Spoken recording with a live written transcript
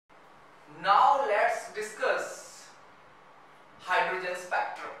discuss hydrogen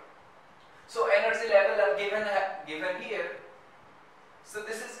spectrum. So energy level are given here. So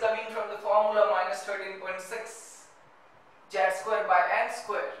this is coming from the formula minus 13.6 Z square by N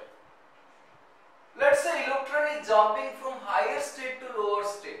square. Let's say electron is jumping from higher state to lower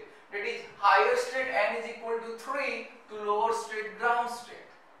state. That is, higher state N is equal to 3 to lower state ground state.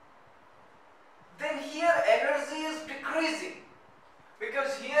 Then here energy is decreasing,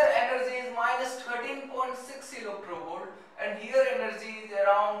 because here energy is minus 13.6 electrovolt and here energy is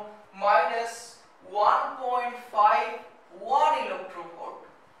around minus 1.51 electrovolt.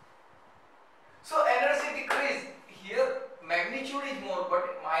 So energy decrease. Here magnitude is more but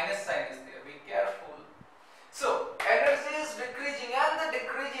minus sign is there. Be careful. So energy is decreasing, and the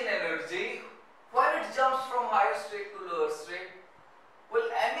decrease in energy when it jumps from higher state to lower state will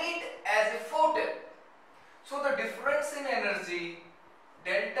emit as a photon. So the difference in energy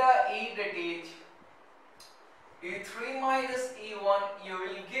delta E, that is E3 minus E1, you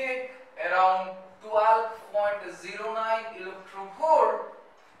will get around 12.09 electrovolt,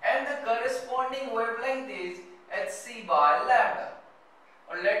 and the corresponding wavelength is hc by lambda.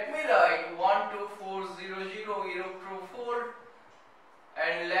 Or let me write 12400 electrovolt,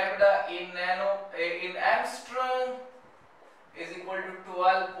 and lambda in Armstrong is equal to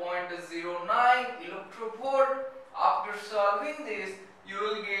 12.09 electrovolt. After solving this, you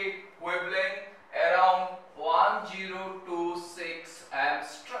will get wavelength around 1026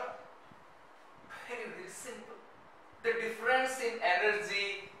 Armstrong. Very simple. The difference in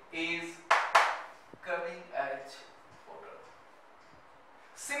energy is coming as photon.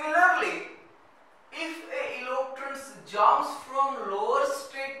 Similarly, if a electron jumps from lower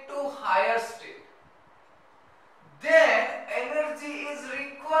state to higher state, then energy is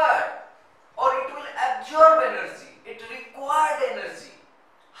required, or it will absorb energy. It required energy.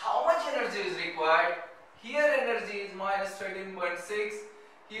 How much energy is required? Here energy is minus 13.6,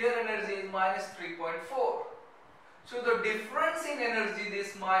 here energy is minus 3.4. So the difference in energy,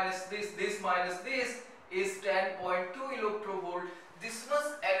 this minus this minus this, is 10.2 electrovolt. This much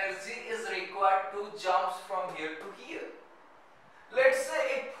energy is required to jump from here to here. Let's say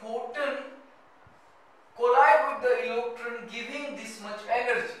a photon collide with the electron, giving this much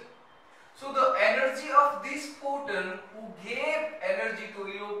energy. So the energy of this photon who gave energy to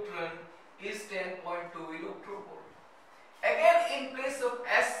electron is 10.2 electrovolt. Again, in place of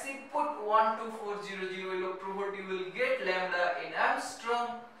SC, put 12400 electrovolt, you will get lambda in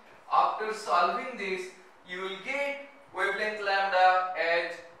Armstrong. After solving this, you will get wavelength lambda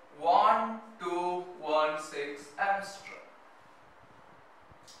as 1216 Armstrong.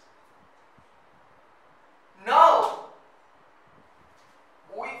 Now,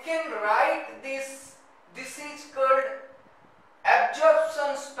 we can write this is called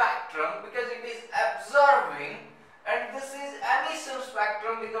absorption spectrum because it is absorbing, and this is emission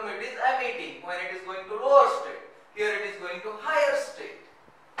spectrum because it is emitting when it is going to lower state. Here it is going to higher state.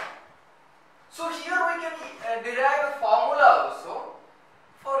 So here we can derive a formula also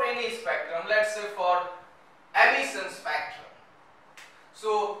for any spectrum. Let's say for emission spectrum.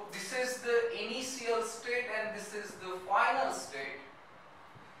 So this is the initial state and this is the final state.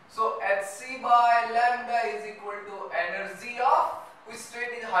 So Hc by lambda is equal to energy of which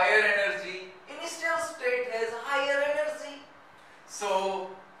state is higher energy. Initial state has higher energy.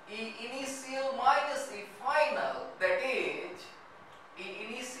 So E initial minus E final, that is E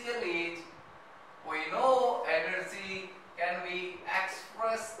initial is, we know energy can be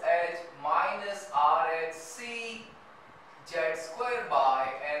expressed as minus RHc Z square by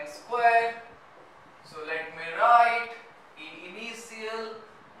N square. So let me write E initial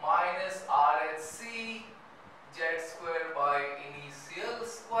minus RHc Z square by initial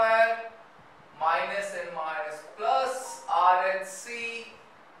square minus and minus plus RHc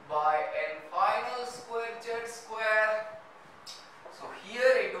by N final square Z square. So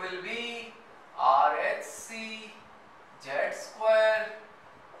here it will be RHc Z square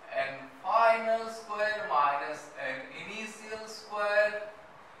N final square minus N initial square.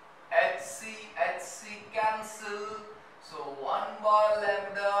 Hc cancel. So 1 bar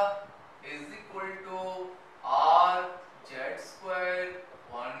lambda is equal to R Z square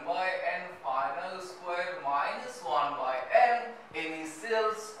 1 by N final square minus 1 by N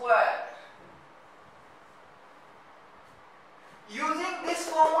initial square. Using this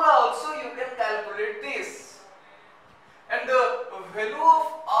formula also you can calculate this, and the value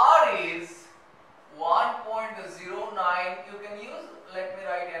of R is 1.09. You can use, let me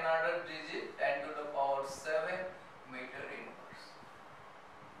write another digit, 10 to the power 7 meter inverse.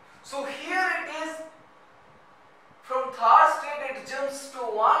 So here it is, from third state it jumps to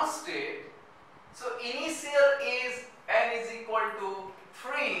one state, So initial is n is equal to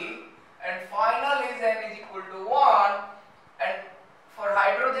 3 and final is n is equal to 1, and for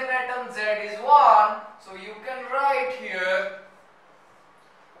hydrogen atom Z is 1. So you can write here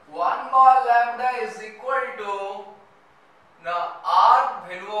 1 bar lambda is equal to, now R,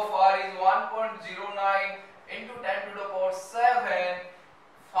 value of R is 1.09 into 10 to the power 7,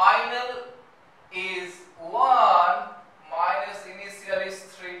 final is 1 minus initial is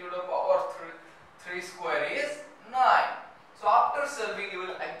 3 to the power 3 square is 9. So after solving you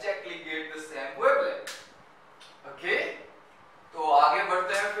will exactly get the same wavelength. Okay, तो आगे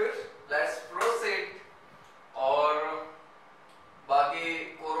बढ़ते हैं फिर, let's proceed. और बाकी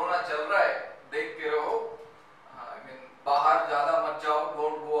corona चल रहा है, देख के रहो, I mean बाहर ज़्यादा मत जाओ,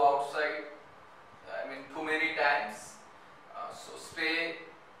 don't go outside, I mean too many times, so stay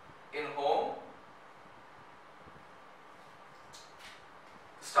in home.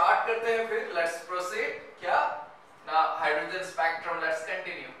 Start करते हैं फिर, let's proceed. क्या? Now hydrogen spectrum, let's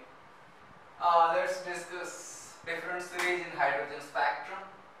continue. Let's discuss different series in hydrogen spectrum.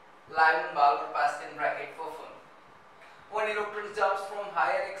 Lyman-Balmer-Pascal bracket for fun. One electron jumps from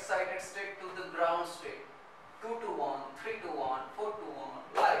higher excited state to the ground state. 2 to 1, 3 to 1, 4 to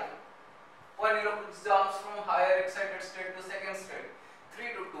 1, like. One electron jumps from higher excited state to second state.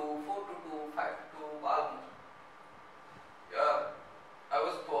 3 to 2, 4 to 2, 5 to 2, Balmer. I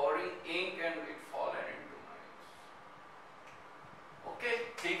was pouring ink and it fallen into my use. Okay,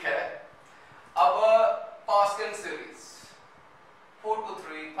 ठीक है. अब Pascal series 4 to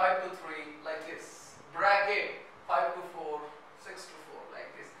 3, 5 to 3, like this. Bracket 5 to 4, 6 to 4,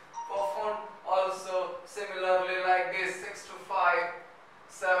 like this. Performed also similarly like this, 6 to 5,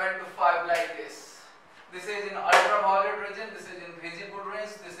 7 to 5, like this. This is in ultraviolet region, this is in visible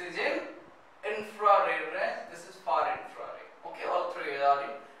range, this is in infrared range, this is far infrared. Okay, all three are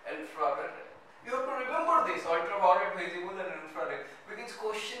in infrared range. You have to remember this, ultraviolet, visible and infrared, because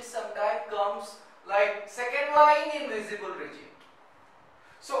question sometimes comes like second line in visible region.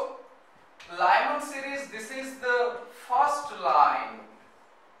 So Lyman series, this is the first line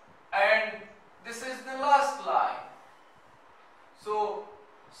and this is the last line. So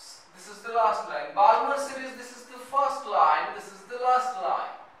this is the last line. Balmer series, this is the first line, this is the last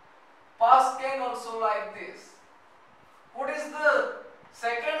line. Pascal also like this. What is the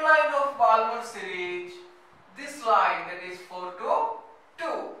second line of Balmer series? This line, that is 4 to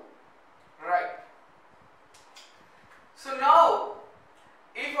 2. Right. So now,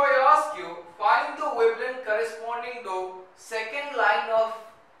 if I ask you, find the wavelength corresponding to second line of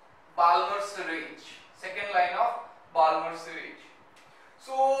Balmer series. Second line of Balmer series.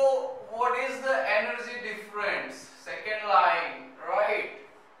 So, what is the energy difference? Second line, right?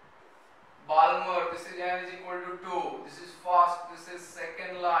 Balmer, this is energy equal to 2. This is fast, this is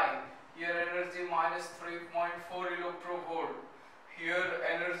second line. Here energy minus 3.4 electrovolt. Here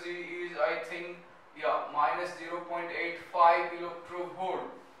energy is, I think, yeah, minus 0.85 electrovolt.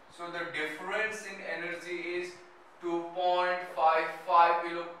 So the difference in energy is 2.55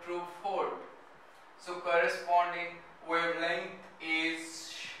 electrovolt. So corresponding wavelength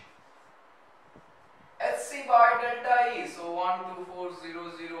is Hc by delta E. So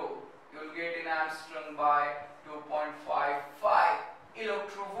 12400 you will get in Armstrong by 2.55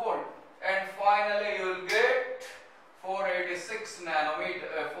 electrovolt, and finally you will get 486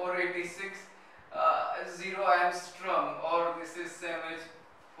 nanometer, 486 0 Armstrong, or this is same as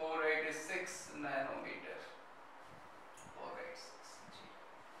 486 nanometer. 486 G.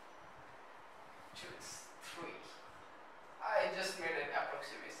 Choose 3. I just made an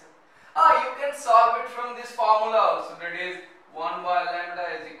approximation. You can solve it from this formula also, that is 1 by lambda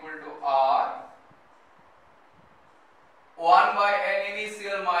is equal to R, 1 by n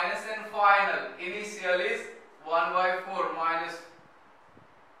initial minus n final. Initial is 1 by 4 minus,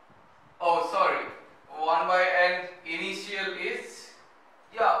 oh sorry, 1 by n initial is,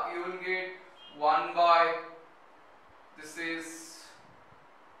 yeah, you will get 1 by, this is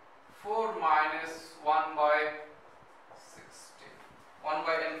 4 minus 1 by 60, 1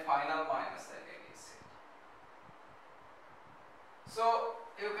 by n final minus n initial. So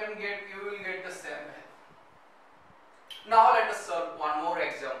you will get the same value. Now let us solve one more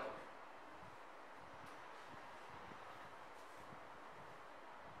example.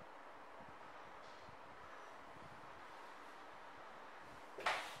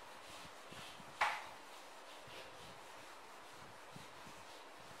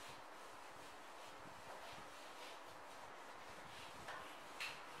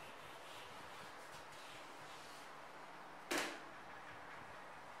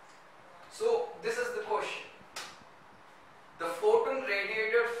 So this is the question. The photon radiates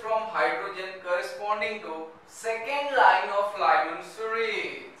corresponding to second line of Lyman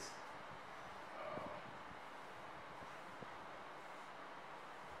series.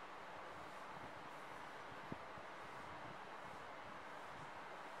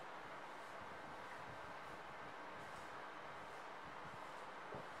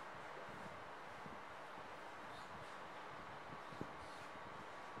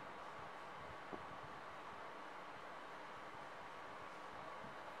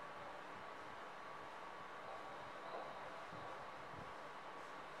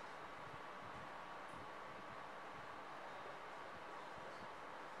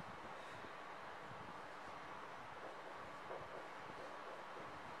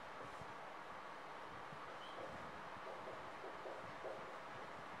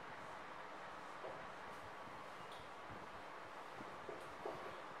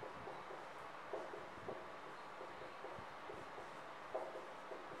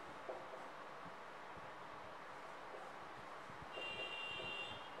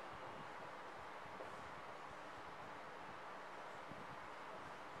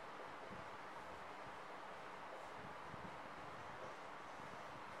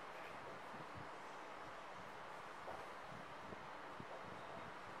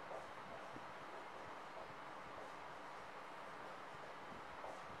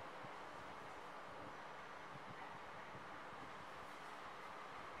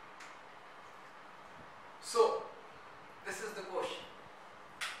 So, this is the question.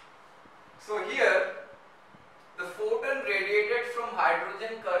 So here, the photon radiated from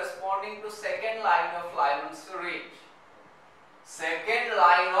hydrogen corresponding to second line of Lyman series. Second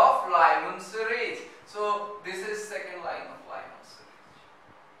line of Lyman series. So, this is second line of Lyman series.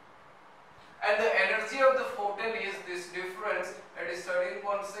 And the energy of the photon is this difference, that is 13.6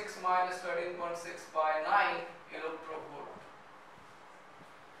 minus 13.6 by 9 electrovolt.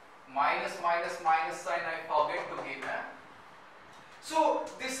 Minus sign I forget to give. So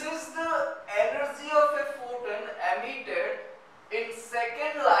this is the energy of a photon emitted in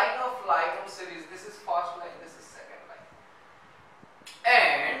second line of Lyman series. This is first line, this is second line.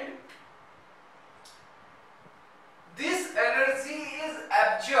 And this energy is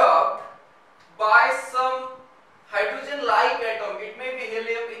absorbed by some hydrogen-like atom. It may be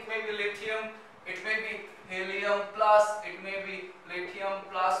helium, it may be lithium, it may be helium plus, it may be lithium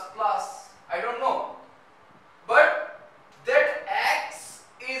plus. I don't know. But that X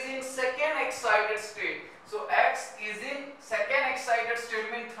is in second excited state. So X is in second excited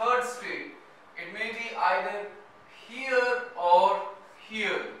state, means third state. It may be either here or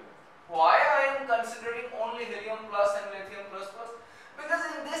here. Why I am considering only helium plus and lithium plus? Because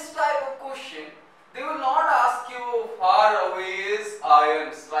in this type of question, they will not ask you far away is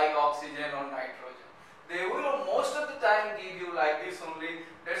ions like oxygen or nitrogen. They will most of the time give you like this only.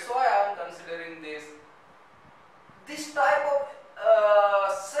 That's why I am considering this. This type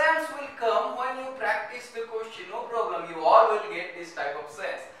of sense will come when you practice the question. No problem, you all will get this type of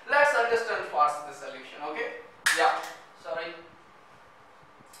sense. Let's understand first the solution. Okay? Yeah. Sorry.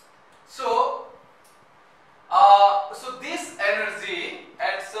 So this energy,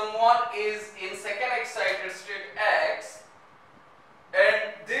 and someone is in second excited state X,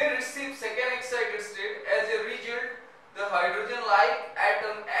 and they receive second excited state. As a result, the hydrogen-like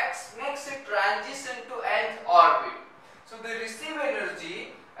atom X makes a transition to nth orbit. So they receive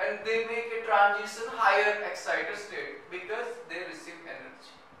energy and they make a transition higher excited state because they receive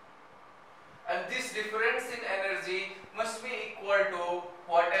energy. And this difference in energy must be equal to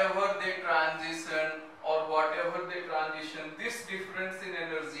whatever they transition or whatever they transition. This difference in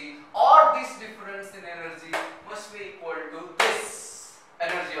energy or this difference in energy must be equal to this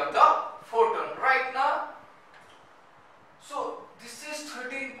energy of the photon right now. So this is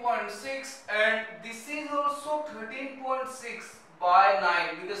 13.6 and this is also 13.6 by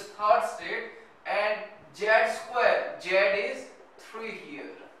 9 because third state, and Z square, Z is 3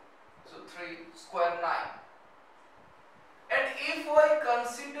 here. So 3 square 9. And if I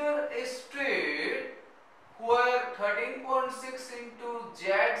consider a state where 13.6 into Z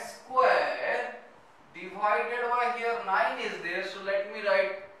square divided by here 9 is there, so let me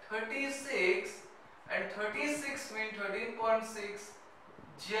write 36, and 36 means 13.6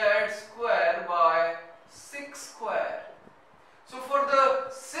 Z square by 6 square. So for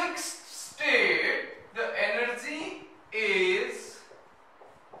the sixth state, the energy is,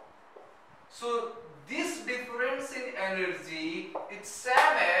 so this difference in energy is same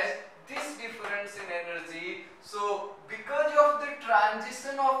as this difference in energy. So because of the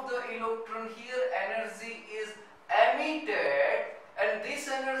transition of the electron here, energy is emitted and this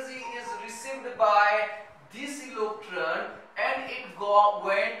energy is received by this electron and it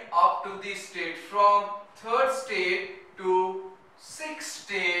went up to this state, from third state to sixth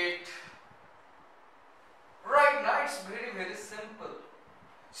state. Right now it's very, very simple.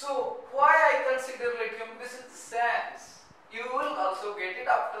 So why I consider lithium? This is the sense. You will also get it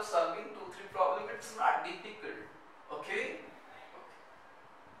after solving 2-3 problems. It's not difficult. Okay?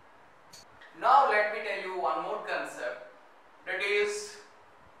 Now let me tell you one more concept. That is,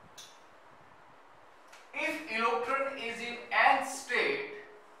 if electron is in nth state,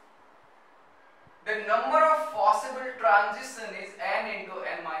 the number of possible transition is n into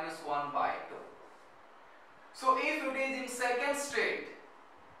n minus 1 by 2. So if it is in second state,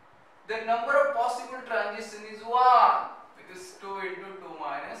 the number of possible transition is 1, because 2 into 2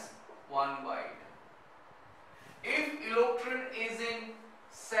 minus 1 by 2. If electron is in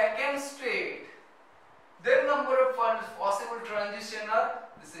second state, the number of possible transition are,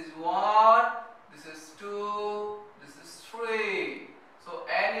 this is 1, this is 2, this is 3. So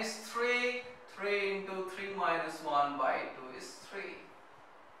n is 3, 3 into 3 minus 1 by 2 is 3.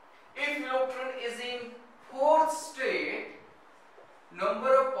 If electron is in fourth state,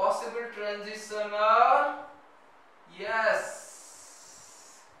 number of possible transition are, yes,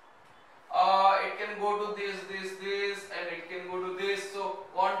 it can go to this, and it can go to this. So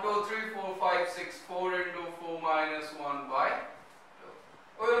 1, 2, 3, 4, 5, 6, 4 into 4 minus 1 by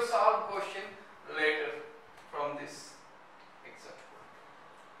 2. We will solve question later from this example.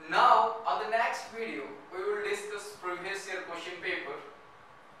 Now on the next video we will discuss previous year question paper,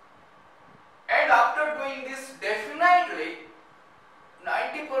 and after doing this, definitely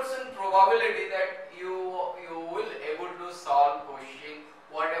 90% probability that you will able to solve question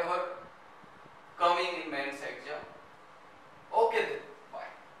whatever coming in manual